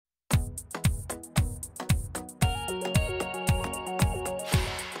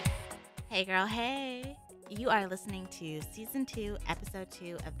Hey girl, hey. You are listening to Season 2, Episode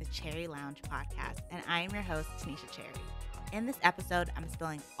 2 of the Cherry Lounge podcast, and I am your host, Tanisha Cherry. In this episode, I'm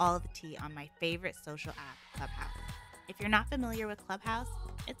spilling all the tea on my favorite social app, Clubhouse. If you're not familiar with Clubhouse,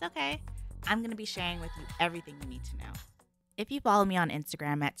 it's okay. I'm going to be sharing with you everything you need to know. If you follow me on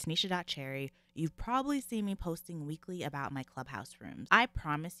Instagram at tanisha.cherry, you've probably seen me posting weekly about my Clubhouse rooms. I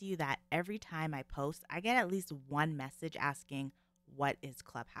promise you that every time I post, I get at least one message asking, what is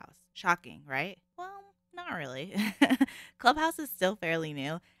Clubhouse? Shocking, right? Well, not really. Clubhouse is still fairly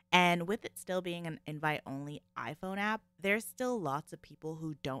new, and with it still being an invite only iPhone app, there's still lots of people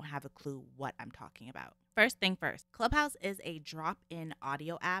who don't have a clue what I'm talking about. First thing first, Clubhouse is a drop in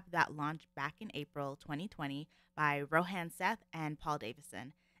audio app that launched back in April 2020 by Rohan Seth and Paul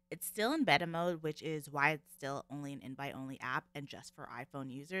Davison. It's still in beta mode, which is why it's still only an invite only app and just for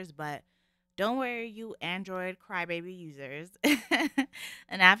iPhone users, but don't worry, you Android crybaby users.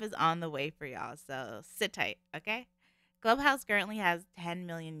 An app is on the way for y'all, so sit tight, okay? Clubhouse currently has 10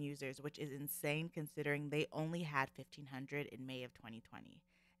 million users, which is insane considering they only had 1,500 in May of 2020.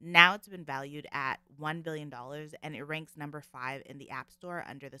 Now it's been valued at $1 billion dollars, and it ranks number 5 in the App Store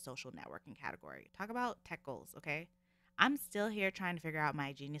under the social networking category. Talk about tech goals, okay? I'm still here trying to figure out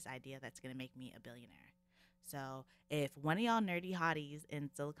my genius idea that's going to make me a billionaire. So if one of y'all nerdy hotties in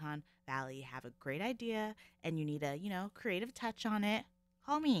Silicon Valley have a great idea and you need a, creative touch on it,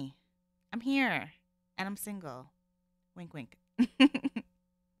 call me. I'm here and I'm single. Wink, wink.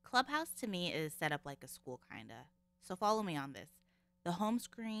 Clubhouse to me is set up like a school, kinda. So follow me on this. The home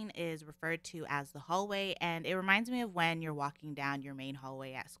screen is referred to as the hallway, and it reminds me of when you're walking down your main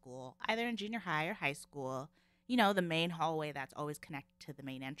hallway at school, either in junior high or high school. You know, the main hallway that's always connected to the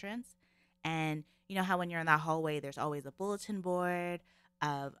main entrance. And you know how when you're in that hallway, there's always a bulletin board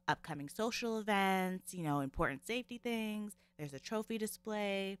of upcoming social events, important safety things. There's a trophy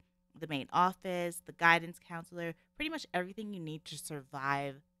display, the main office, the guidance counselor, pretty much everything you need to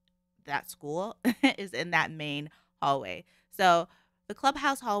survive that school is in that main hallway. So the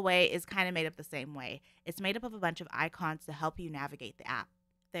clubhouse hallway is kind of made up the same way. It's made up of a bunch of icons to help you navigate the app.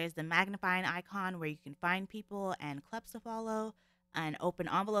 There's the magnifying icon where you can find people and clubs to follow, an open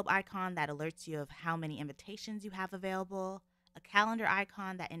envelope icon that alerts you of how many invitations you have available, a calendar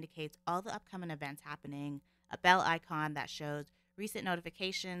icon that indicates all the upcoming events happening, a bell icon that shows recent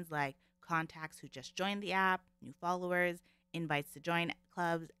notifications like contacts who just joined the app, new followers, invites to join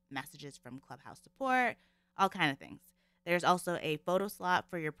clubs, messages from Clubhouse support, all kind of things. There's also a photo slot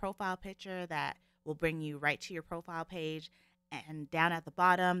for your profile picture that will bring you right to your profile page. And down at the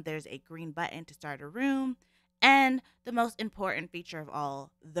bottom, there's a green button to start a room. And the most important feature of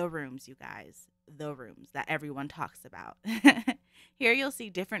all, the rooms, you guys. The rooms that everyone talks about. Here you'll see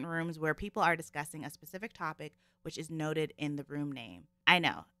different rooms where people are discussing a specific topic, which is noted in the room name. I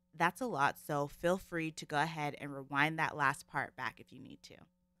know, that's a lot, so feel free to go ahead and rewind that last part back if you need to.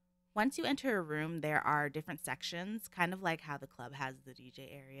 Once you enter a room, there are different sections, kind of like how the club has the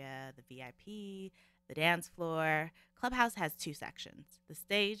DJ area, the VIP, the dance floor. Clubhouse has 2 sections, the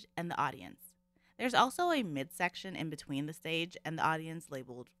stage and the audience. There's also a midsection in between the stage and the audience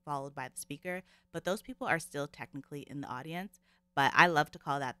labeled followed by the speaker, but those people are still technically in the audience. But I love to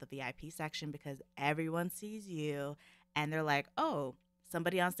call that the VIP section because everyone sees you and they're like, oh,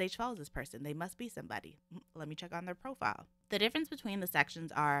 somebody on stage follows this person. They must be somebody. Let me check on their profile. The difference between the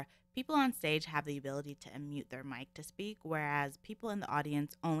sections are people on stage have the ability to unmute their mic to speak, whereas people in the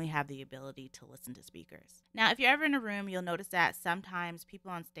audience only have the ability to listen to speakers. Now, if you're ever in a room, you'll notice that sometimes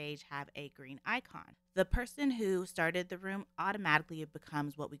people on stage have a green icon. The person who started the room automatically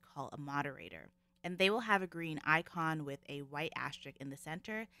becomes what we call a moderator, and they will have a green icon with a white asterisk in the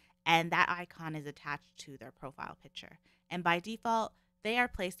center, and that icon is attached to their profile picture. And by default, they are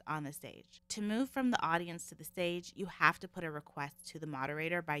placed on the stage. To move from the audience to the stage, you have to put a request to the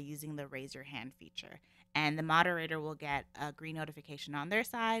moderator by using the raise your hand feature. And the moderator will get a green notification on their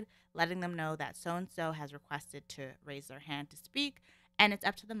side, letting them know that so-and-so has requested to raise their hand to speak, and it's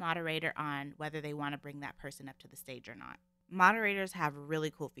up to the moderator on whether they want to bring that person up to the stage or not. Moderators have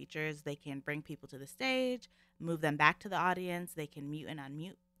really cool features. They can bring people to the stage, move them back to the audience, they can mute and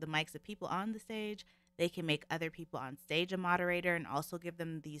unmute the mics of people on the stage, they can make other people on stage a moderator and also give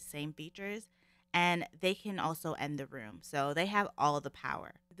them these same features. And they can also end the room. So they have all the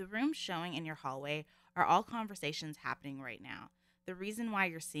power. The rooms showing in your hallway are all conversations happening right now. The reason why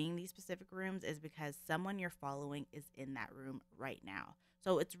you're seeing these specific rooms is because someone you're following is in that room right now.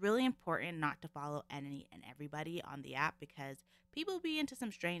 So it's really important not to follow any and everybody on the app because people be into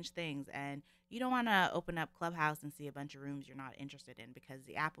some strange things, and you don't want to open up Clubhouse and see a bunch of rooms you're not interested in because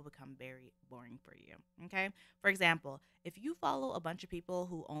the app will become very boring for you. Okay? For example, if you follow a bunch of people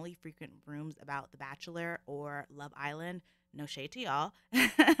who only frequent rooms about The Bachelor or Love Island, no shade to y'all,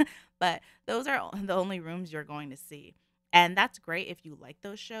 but those are the only rooms you're going to see. And that's great if you like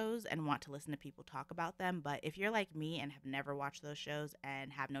those shows and want to listen to people talk about them. But if you're like me and have never watched those shows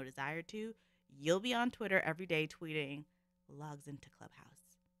and have no desire to, you'll be on Twitter every day tweeting, logs into Clubhouse.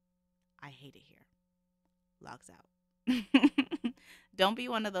 I hate it here. Logs out. Don't be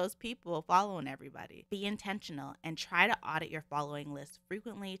one of those people following everybody. Be intentional and try to audit your following list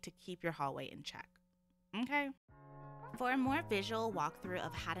frequently to keep your hallway in check. Okay? For a more visual walkthrough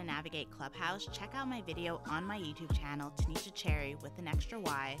of how to navigate Clubhouse, check out my video on my YouTube channel, Tanisha Cherry, with an extra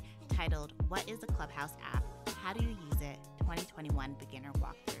Y, titled, What is the Clubhouse app? How do you use it? 2021 Beginner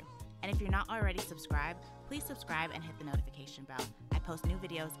Walkthrough. And if you're not already subscribed, please subscribe and hit the notification bell. I post new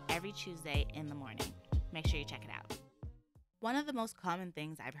videos every Tuesday in the morning. Make sure you check it out. One of the most common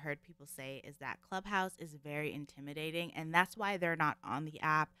things I've heard people say is that Clubhouse is very intimidating, and that's why they're not on the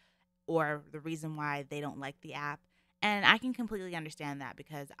app, or the reason why they don't like the app. And I can completely understand that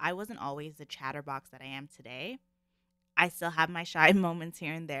because I wasn't always the chatterbox that I am today. I still have my shy moments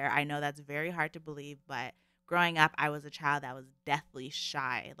here and there. I know that's very hard to believe, but growing up, I was a child that was deathly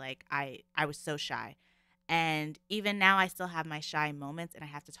shy. Like I was so shy. And even now, I still have my shy moments and I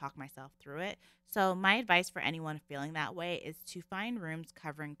have to talk myself through it. So, my advice for anyone feeling that way is to find rooms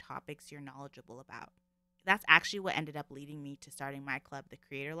covering topics you're knowledgeable about. That's actually what ended up leading me to starting my club, the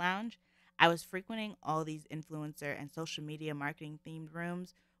Creator Lounge. I was frequenting all these influencer and social media marketing themed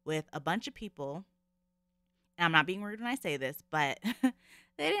rooms with a bunch of people, and I'm not being rude when I say this, but they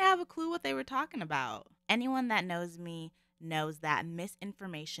didn't have a clue what they were talking about. Anyone that knows me knows that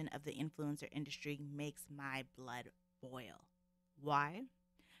misinformation of the influencer industry makes my blood boil. Why?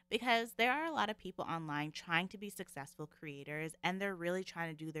 Because there are a lot of people online trying to be successful creators and they're really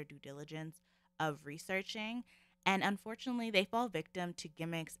trying to do their due diligence of researching. And unfortunately, they fall victim to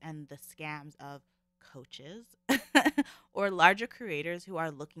gimmicks and the scams of coaches or larger creators who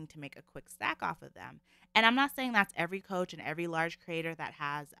are looking to make a quick stack off of them. And I'm not saying that's every coach and every large creator that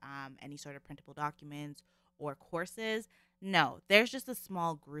has any sort of printable documents or courses. No, there's just a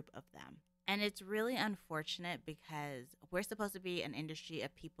small group of them. And it's really unfortunate because we're supposed to be an industry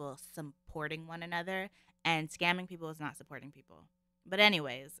of people supporting one another, and scamming people is not supporting people. But,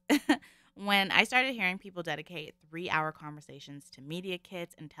 anyways, when I started hearing people dedicate 3-hour conversations to media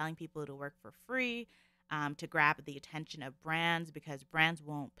kits and telling people to work for free to grab the attention of brands because brands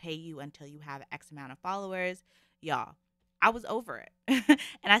won't pay you until you have X amount of followers, y'all, I was over it.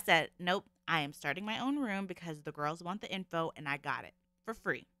 And I said, nope, I am starting my own room because the girls want the info and I got it for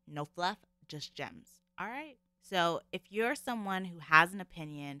free. No fluff, just gems. All right. So if you're someone who has an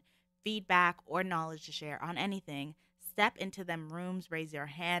opinion, feedback, or knowledge to share on anything, step into them rooms, raise your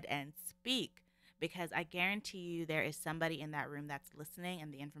hand, and speak. Because I guarantee you there is somebody in that room that's listening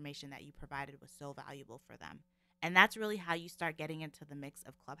and the information that you provided was so valuable for them. And that's really how you start getting into the mix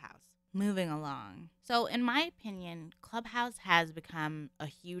of Clubhouse. Moving along. So, in my opinion, Clubhouse has become a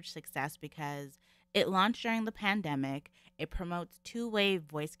huge success because it launched during the pandemic, it promotes two-way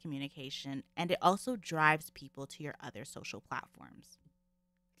voice communication, and it also drives people to your other social platforms.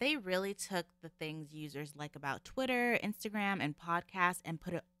 They really took the things users like about Twitter, Instagram, and podcasts and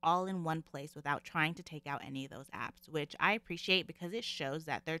put it all in one place without trying to take out any of those apps, which I appreciate because it shows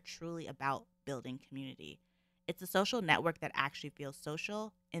that they're truly about building community. It's a social network that actually feels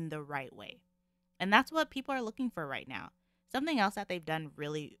social in the right way. And that's what people are looking for right now. Something else that they've done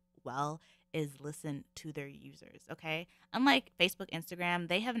really well is listen to their users, okay? Unlike Facebook, Instagram,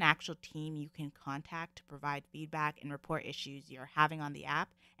 they have an actual team you can contact to provide feedback and report issues you're having on the app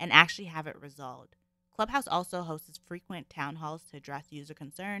and actually have it resolved. Clubhouse also hosts frequent town halls to address user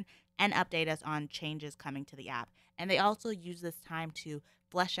concern and update us on changes coming to the app. And they also use this time to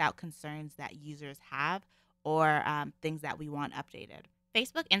flesh out concerns that users have or things that we want updated.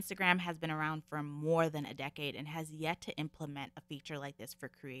 Facebook Instagram has been around for more than a decade and has yet to implement a feature like this for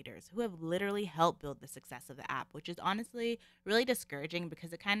creators who have literally helped build the success of the app, which is honestly really discouraging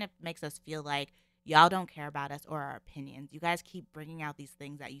because it kind of makes us feel like y'all don't care about us or our opinions. You guys keep bringing out these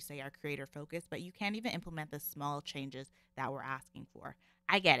things that you say are creator focused, but you can't even implement the small changes that we're asking for.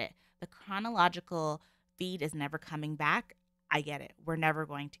 I get it. The chronological feed is never coming back. I get it. We're never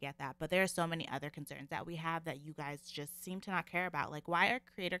going to get that. But there are so many other concerns that we have that you guys just seem to not care about. Like, why are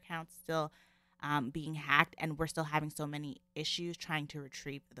creator counts still being hacked and we're still having so many issues trying to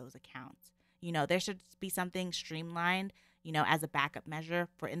retrieve those accounts? You know, there should be something streamlined. as a backup measure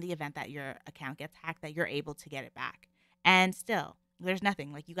for in the event that your account gets hacked, that you're able to get it back. And still, there's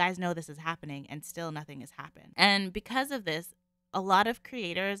nothing. Like, you guys know this is happening, and still nothing has happened. And because of this, a lot of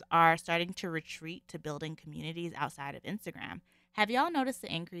creators are starting to retreat to building communities outside of Instagram. Have y'all noticed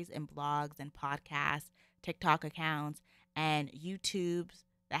the increase in blogs and podcasts, TikTok accounts, and YouTubes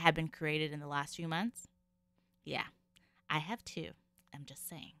that have been created in the last few months? Yeah, I have too. I'm just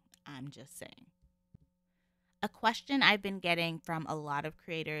saying. A question I've been getting from a lot of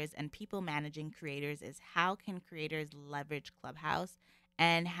creators and people managing creators is, how can creators leverage Clubhouse,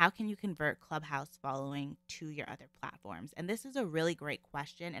 and how can you convert Clubhouse following to your other platforms? And this is a really great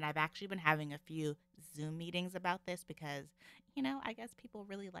question, and I've actually been having a few Zoom meetings about this because, I guess people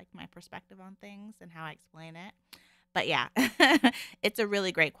really like my perspective on things and how I explain it. But yeah, it's a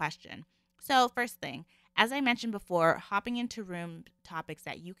really great question. So, first thing, as I mentioned before, hopping into room topics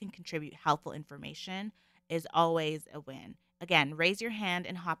that you can contribute helpful information is always a win. Again, raise your hand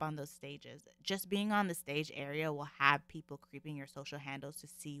and hop on those stages. Just being on the stage area will have people creeping your social handles to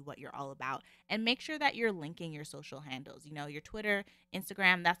see what you're all about. And make sure that you're linking your social handles. Your Twitter,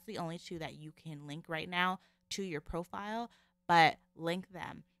 Instagram, that's the only two that you can link right now to your profile, but link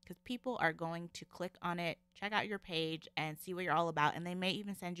them because people are going to click on it, check out your page, and see what you're all about. And they may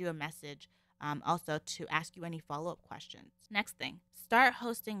even send you a message also to ask you any follow-up questions. Next thing, start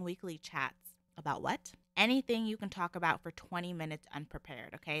hosting weekly chats. About what? Anything you can talk about for 20 minutes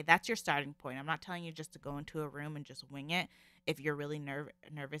unprepared, okay? That's your starting point. I'm not telling you just to go into a room and just wing it if you're really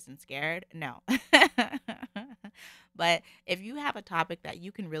nervous and scared. No. But if you have a topic that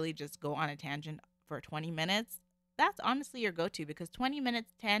you can really just go on a tangent for 20 minutes, that's honestly your go-to, because 20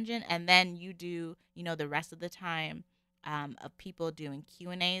 minutes tangent, and then you do, the rest of the time of people doing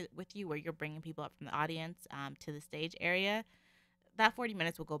Q&A with you, where you're bringing people up from the audience to the stage area. That 40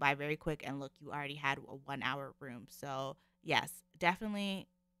 minutes will go by very quick, and look, you already had a 1 hour room. So yes, definitely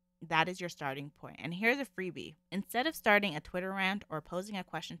that is your starting point. And here's a freebie. Instead of starting a Twitter rant or posing a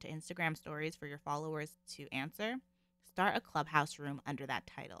question to Instagram stories for your followers to answer, start a Clubhouse room under that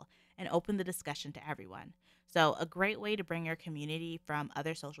title and open the discussion to everyone. So a great way to bring your community from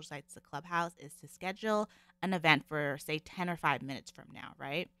other social sites to Clubhouse is to schedule an event for, say, 10 or 5 minutes from now,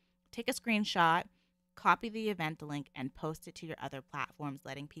 right? Take a screenshot, copy the event link, and post it to your other platforms,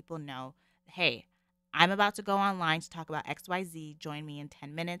 letting people know, hey, I'm about to go online to talk about XYZ. Join me in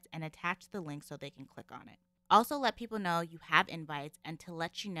 10 minutes, and attach the link so they can click on it. Also, let people know you have invites and to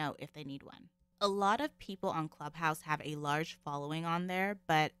let you know if they need one. A lot of people on Clubhouse have a large following on there,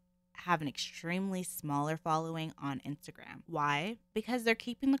 but have an extremely smaller following on Instagram. Why? Because they're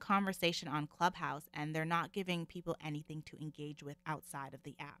keeping the conversation on Clubhouse and they're not giving people anything to engage with outside of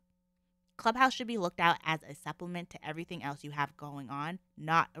the app. Clubhouse should be looked at as a supplement to everything else you have going on,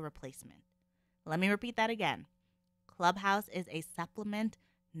 not a replacement. Let me repeat that again. Clubhouse is a supplement,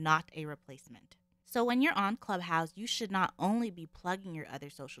 not a replacement. So when you're on Clubhouse, you should not only be plugging your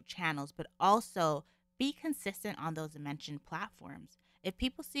other social channels, but also be consistent on those mentioned platforms. If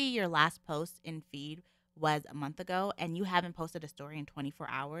people see your last post in feed was a month ago and you haven't posted a story in 24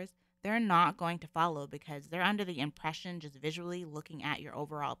 hours, they're not going to follow, because they're under the impression, just visually looking at your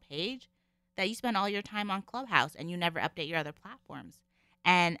overall page, that you spend all your time on Clubhouse and you never update your other platforms.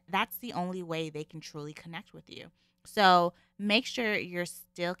 And that's the only way they can truly connect with you. So make sure you're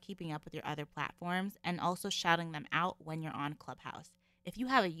still keeping up with your other platforms and also shouting them out when you're on Clubhouse. If you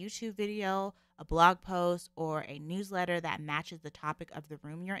have a YouTube video, a blog post, or a newsletter that matches the topic of the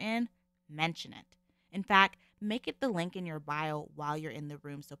room you're in, mention it. In fact, make it the link in your bio while you're in the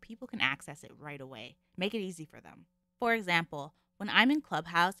room so people can access it right away. Make it easy for them. For example, when I'm in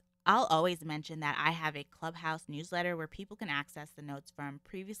Clubhouse, I'll always mention that I have a Clubhouse newsletter where people can access the notes from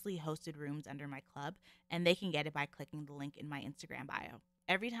previously hosted rooms under my club, and they can get it by clicking the link in my Instagram bio.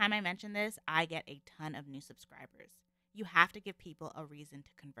 Every time I mention this, I get a ton of new subscribers. You have to give people a reason to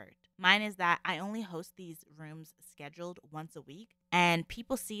convert. Mine is that I only host these rooms scheduled once a week, and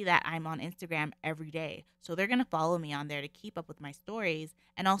people see that I'm on Instagram every day. So they're going to follow me on there to keep up with my stories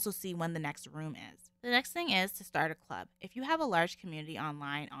and also see when the next room is. The next thing is to start a club. If you have a large community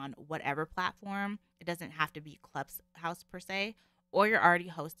online on whatever platform, it doesn't have to be Clubhouse per se, or you're already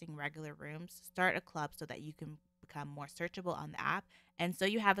hosting regular rooms, start a club so that you can become more searchable on the app, and so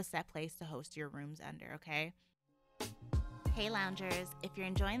you have a set place to host your rooms under, okay? Hey loungers, if you're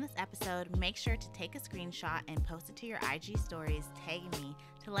enjoying this episode, make sure to take a screenshot and post it to your IG stories, tagging me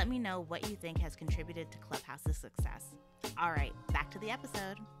to let me know what you think has contributed to Clubhouse's success. All right, back to the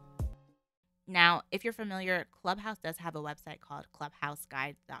episode. Now, if you're familiar, Clubhouse does have a website called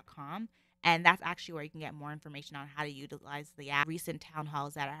clubhouseguide.com, And that's actually where you can get more information on how to utilize the app, recent town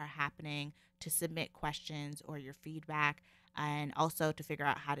halls that are happening, to submit questions or your feedback, and also to figure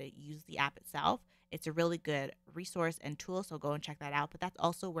out how to use the app itself. It's a really good resource and tool, so go and check that out. But that's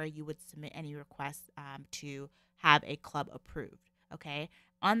also where you would submit any requests to have a club approved. Okay.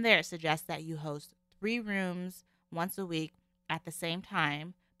 On there, it suggests that you host 3 rooms once a week at the same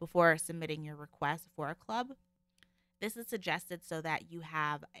time before submitting your request for a club. This is suggested so that you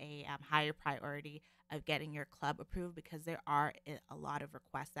have a higher priority of getting your club approved, because there are a lot of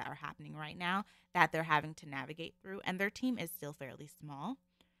requests that are happening right now that they're having to navigate through, and their team is still fairly small.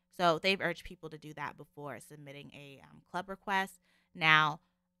 So they've urged people to do that before submitting a club request. Now,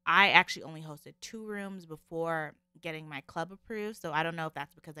 I actually only hosted 2 rooms before getting my club approved. So I don't know if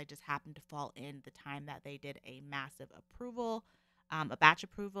that's because I just happened to fall in the time that they did a massive approval, a batch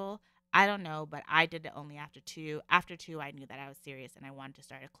approval. I don't know, but I did it only after 2. After 2, I knew that I was serious and I wanted to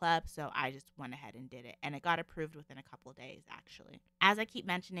start a club. So I just went ahead and did it. And it got approved within a couple of days, actually. As I keep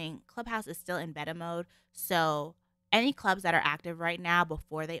mentioning, Clubhouse is still in beta mode. So any clubs that are active right now,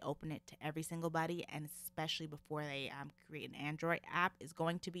 before they open it to every single buddy, and especially before they create an Android app, is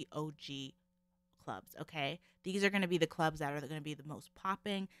going to be OG clubs. Okay, these are going to be the clubs that are going to be the most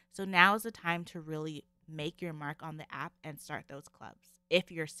popping. So now is the time to really make your mark on the app and start those clubs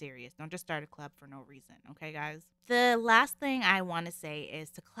if you're serious. Don't just start a club for no reason. Okay, guys. The last thing I want to say is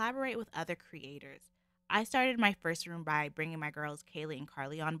to collaborate with other creators. I started my first room by bringing my girls Kaylee and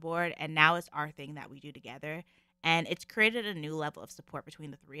Carly on board, and now it's our thing that we do together. And it's created a new level of support between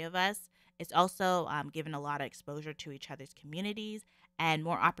the 3 of us. It's also given a lot of exposure to each other's communities and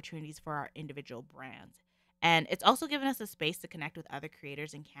more opportunities for our individual brands. And it's also given us a space to connect with other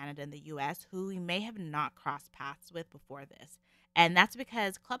creators in Canada and the US who we may have not crossed paths with before this. And that's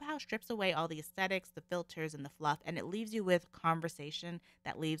because Clubhouse strips away all the aesthetics, the filters, and the fluff, and it leaves you with conversation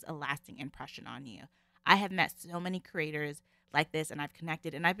that leaves a lasting impression on you. I have met so many creators like this, and I've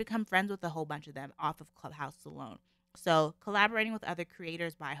connected and I've become friends with a whole bunch of them off of Clubhouse alone. So, collaborating with other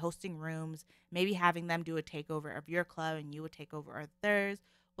creators by hosting rooms, maybe having them do a takeover of your club and you would take over of theirs,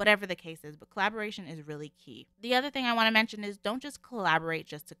 whatever the case is, but collaboration is really key. The other thing I want to mention is don't just collaborate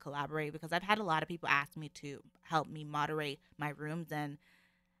just to collaborate, because I've had a lot of people ask me to help me moderate my rooms. And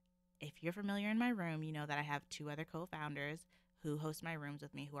if you're familiar in my room, you know that I have 2 other co-founders who host my rooms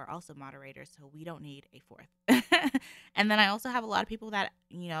with me who are also moderators, so we don't need a fourth. And then I also have a lot of people that,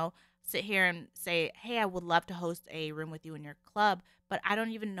 sit here and say, "Hey, I would love to host a room with you in your club," but I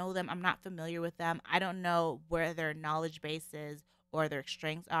don't even know them. I'm not familiar with them. I don't know where their knowledge base is or their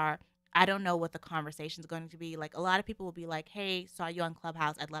strengths are. I don't know what the conversation is going to be. Like, a lot of people will be like, "Hey, saw you on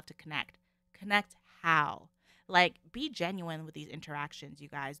Clubhouse. I'd love to connect." Connect how? Like, be genuine with these interactions, you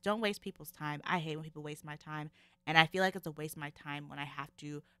guys. Don't waste people's time. I hate when people waste my time. And I feel like it's a waste of my time when I have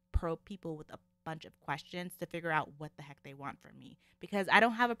to probe people with a bunch of questions to figure out what the heck they want from me. Because I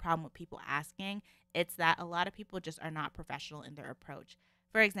don't have a problem with people asking. It's that a lot of people just are not professional in their approach.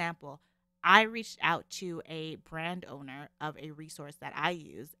 For example, I reached out to a brand owner of a resource that I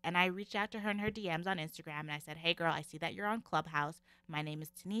use, and I reached out to her in her DMs on Instagram, and I said, "Hey girl, I see that you're on Clubhouse. My name is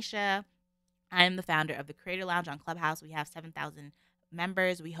Tanisha. I am the founder of the Creator Lounge on Clubhouse. We have 7,000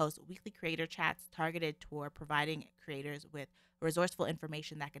 members. We host weekly creator chats targeted toward providing creators with resourceful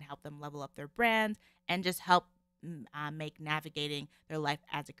information that can help them level up their brands and just help make navigating their life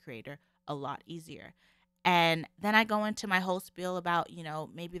as a creator a lot easier." And then I go into my whole spiel about,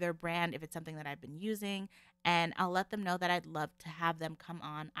 maybe their brand, if it's something that I've been using. And I'll let them know that I'd love to have them come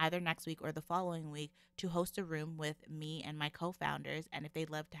on either next week or the following week to host a room with me and my co founders. And if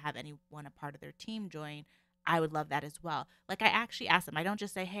they'd love to have anyone a part of their team join, I would love that as well. Like, I actually ask them, I don't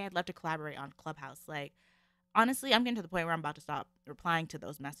just say, "Hey, I'd love to collaborate on Clubhouse." Like, honestly, I'm getting to the point where I'm about to stop replying to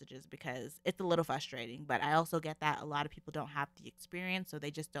those messages because it's a little frustrating. But I also get that a lot of people don't have the experience, so they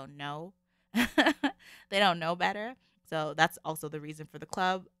just don't know. They don't know better. So that's also the reason for the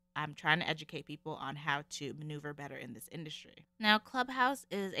club. I'm trying to educate people on how to maneuver better in this industry. Now, Clubhouse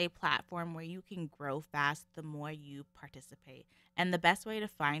is a platform where you can grow fast the more you participate. And the best way to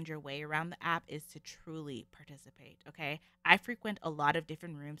find your way around the app is to truly participate, okay? I frequent a lot of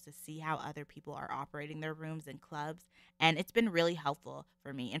different rooms to see how other people are operating their rooms and clubs, and it's been really helpful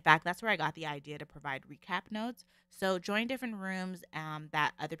for me. In fact, that's where I got the idea to provide recap notes. So join different rooms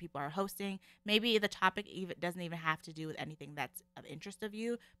that other people are hosting. Maybe the topic even doesn't even have to do with anything that's of interest of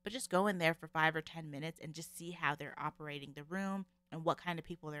you, but just go in there for 5 or 10 minutes and just see how they're operating the room and what kind of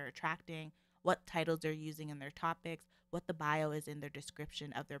people they're attracting, what titles they're using in their topics, what the bio is in their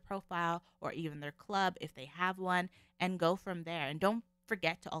description of their profile or even their club if they have one, and go from there. And don't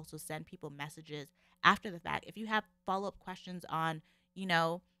forget to also send people messages after the fact. If you have follow up questions on, you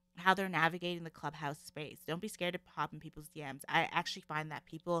know, how they're navigating the Clubhouse space. Don't be scared to pop in people's DMs. I actually find that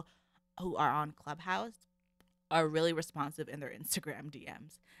people who are on Clubhouse are really responsive in their Instagram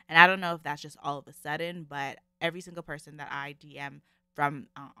DMs. And I don't know if that's just all of a sudden, but every single person that I DM from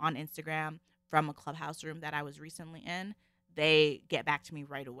on Instagram from a Clubhouse room that I was recently in, they get back to me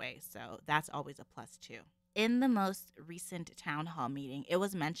right away. So that's always a plus too. In the most recent town hall meeting, it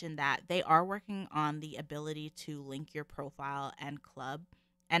was mentioned that they are working on the ability to link your profile and club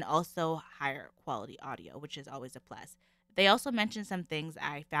and also higher quality audio, which is always a plus. They also mentioned some things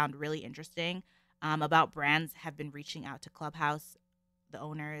I found really interesting about brands have been reaching out to Clubhouse, the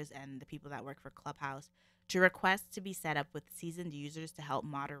owners and the people that work for Clubhouse, to request to be set up with seasoned users to help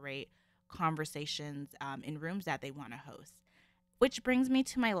moderate conversations in rooms that they want to host. Which brings me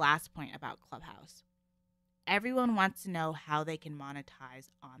to my last point about Clubhouse. Everyone wants to know how they can monetize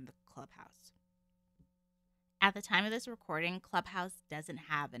on the Clubhouse. At the time of this recording, Clubhouse doesn't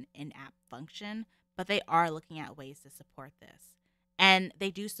have an in-app function, but they are looking at ways to support this. And they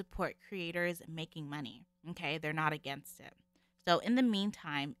do support creators making money, okay? They're not against it. So in the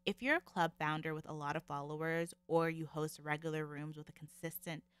meantime, if you're a club founder with a lot of followers or you host regular rooms with a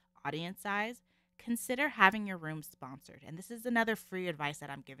consistent audience size, consider having your room sponsored. And this is another free advice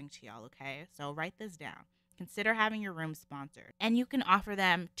that I'm giving to y'all, okay? So write this down. Consider having your room sponsored. And you can offer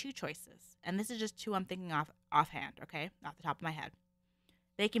them two choices. And this is just two I'm thinking offhand, okay? Off the top of my head.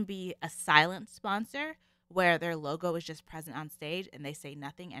 They can be a silent sponsor where their logo is just present on stage and they say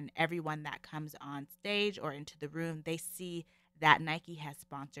nothing, and everyone that comes on stage or into the room, they see that Nike has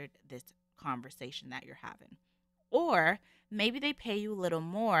sponsored this conversation that you're having. Or maybe they pay you a little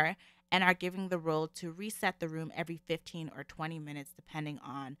more and are giving the role to reset the room every 15 or 20 minutes depending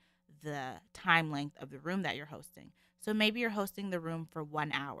on the time length of the room that you're hosting. So maybe you're hosting the room for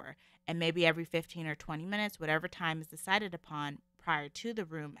 1 hour, and maybe every 15 or 20 minutes, whatever time is decided upon prior to the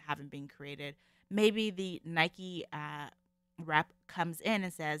room having been created, maybe the Nike rep comes in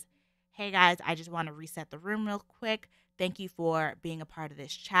and says, hey guys, I just want to reset the room real quick. Thank you for being a part of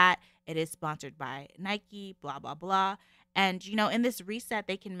this chat. It is sponsored by Nike, blah, blah, blah. And, in this reset,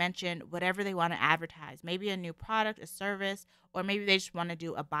 they can mention whatever they want to advertise, maybe a new product, a service, or maybe they just want to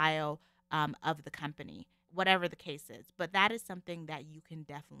do a bio of the company, whatever the case is. But that is something that you can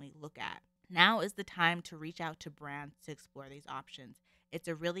definitely look at. Now is the time to reach out to brands to explore these options. It's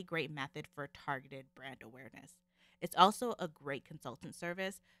a really great method for targeted brand awareness. It's also a great consultant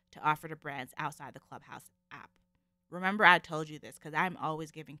service to offer to brands outside the Clubhouse app. Remember, I told you this because I'm always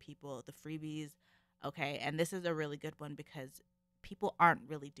giving people the freebies, okay? And this is a really good one because people aren't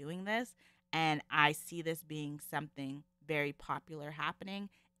really doing this. And I see this being something very popular happening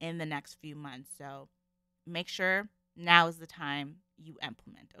in the next few months. So make sure now is the time you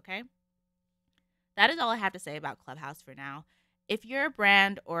implement, okay? That is all I have to say about Clubhouse for now. If you're a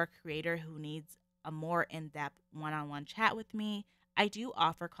brand or a creator who needs a more in-depth one-on-one chat with me, I do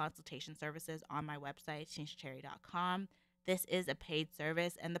offer consultation services on my website, tanishacherry.com. This is a paid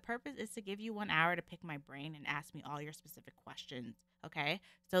service, and the purpose is to give you 1 hour to pick my brain and ask me all your specific questions, okay?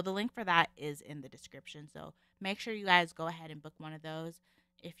 So the link for that is in the description. So make sure you guys go ahead and book one of those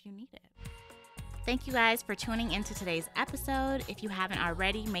if you need it. Thank you guys for tuning into today's episode. If you haven't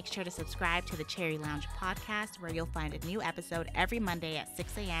already, make sure to subscribe to the Cherry Lounge podcast, where you'll find a new episode every Monday at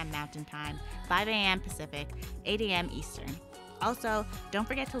 6 a.m. Mountain Time, 5 a.m. Pacific, 8 a.m. Eastern. Also, don't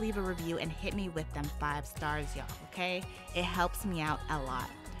forget to leave a review and hit me with them 5 stars, y'all, okay? It helps me out a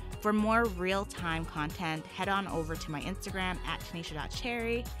lot. For more real-time content, head on over to my Instagram at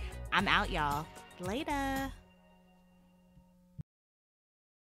tanisha.cherry. I'm out, y'all. Later.